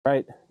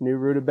Right, new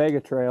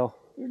Rutabaga trail.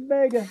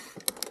 Rutabaga.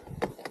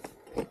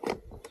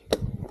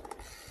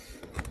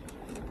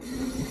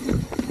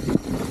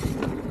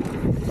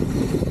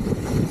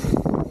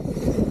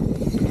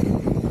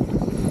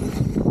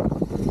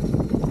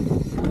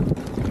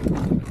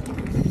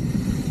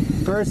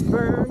 First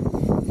burn.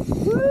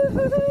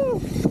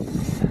 Woo-hoo-hoo!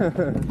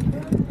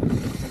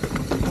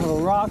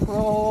 Little rock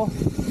roll.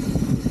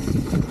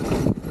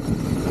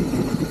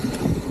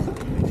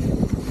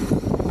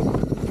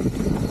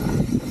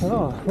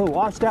 Oh, a little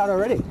washed out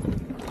already.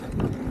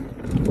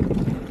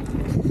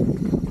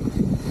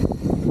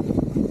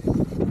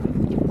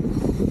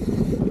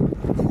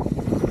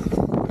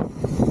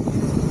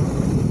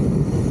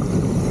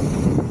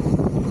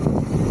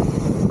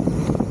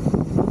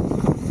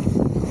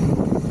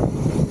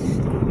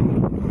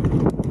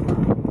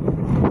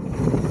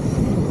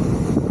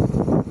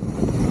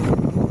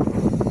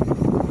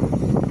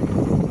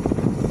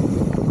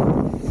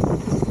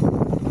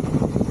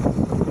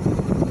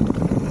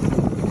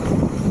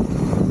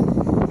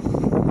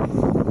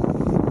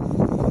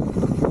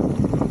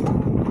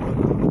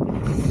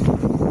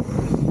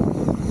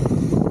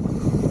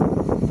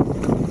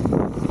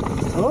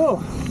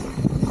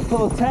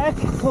 Little tech,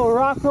 little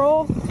rock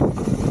roll.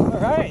 All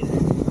right,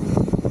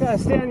 gotta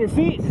stay on your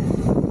feet,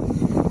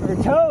 or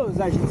toes,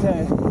 I should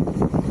say.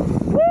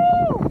 Woo!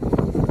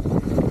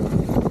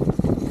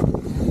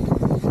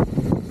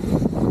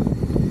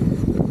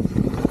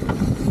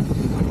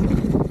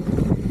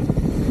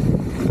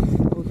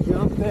 Little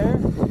jump there.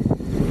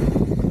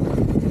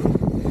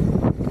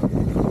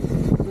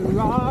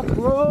 Rock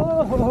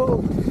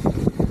roll.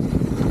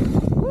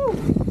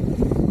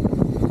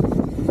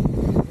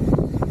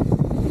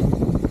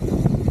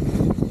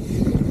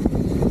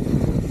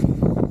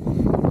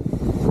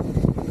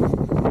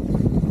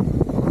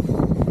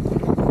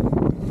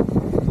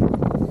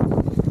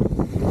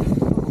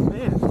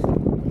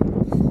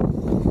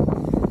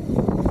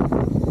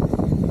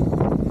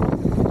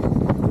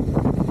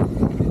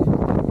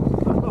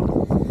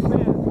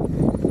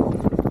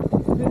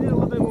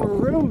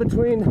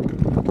 Between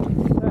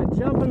that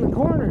jump in the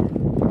corner.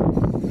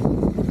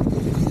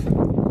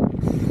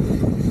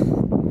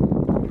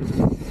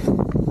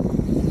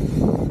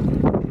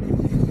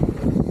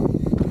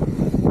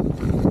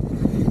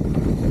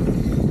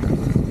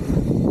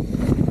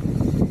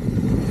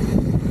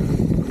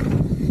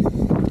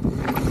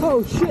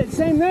 Oh shit,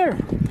 same there.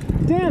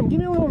 Damn, give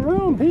me a little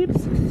room,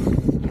 peeps.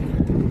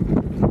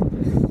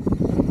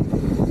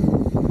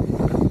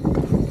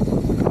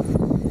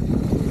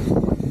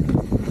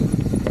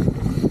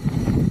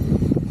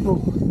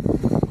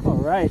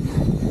 Right.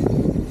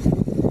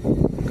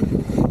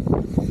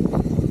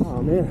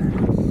 Oh man.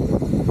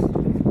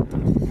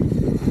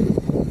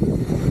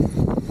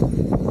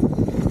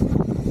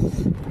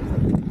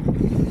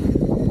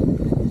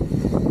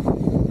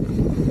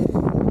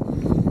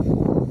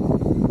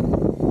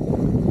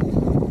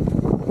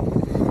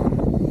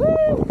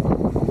 Woo!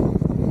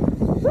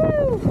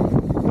 Woo!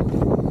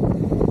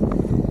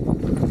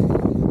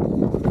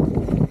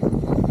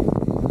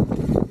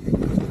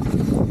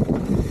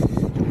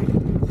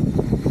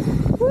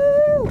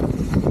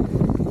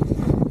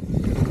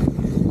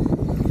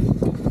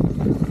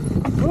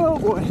 Oh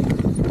boy,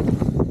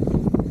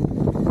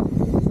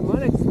 some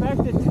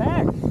unexpected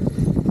tech.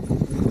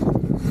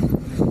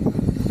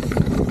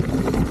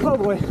 Oh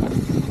boy.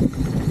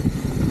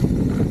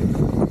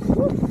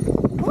 Woo,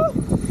 woo,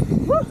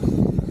 woo.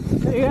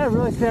 Hey, you gotta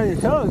really stay on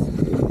your toes.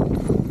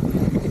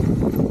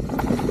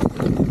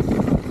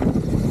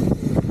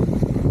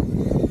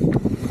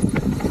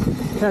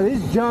 Yeah,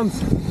 these jumps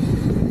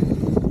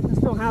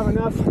just don't have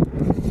enough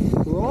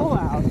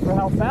rollout for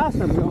how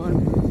fast I'm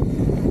going.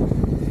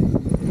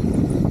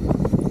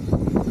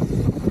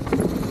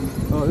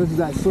 Oh, this is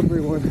that slippery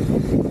one.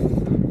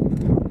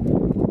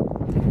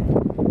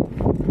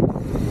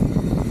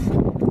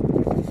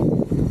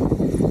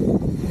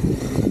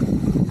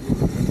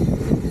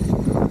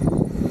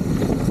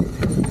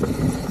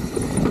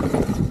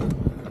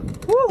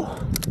 Woo!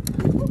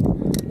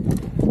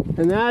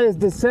 And that is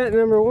descent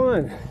number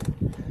 1.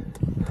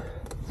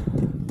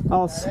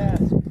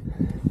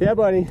 Yeah,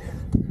 buddy.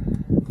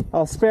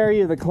 I'll spare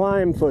you the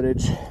climb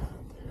footage.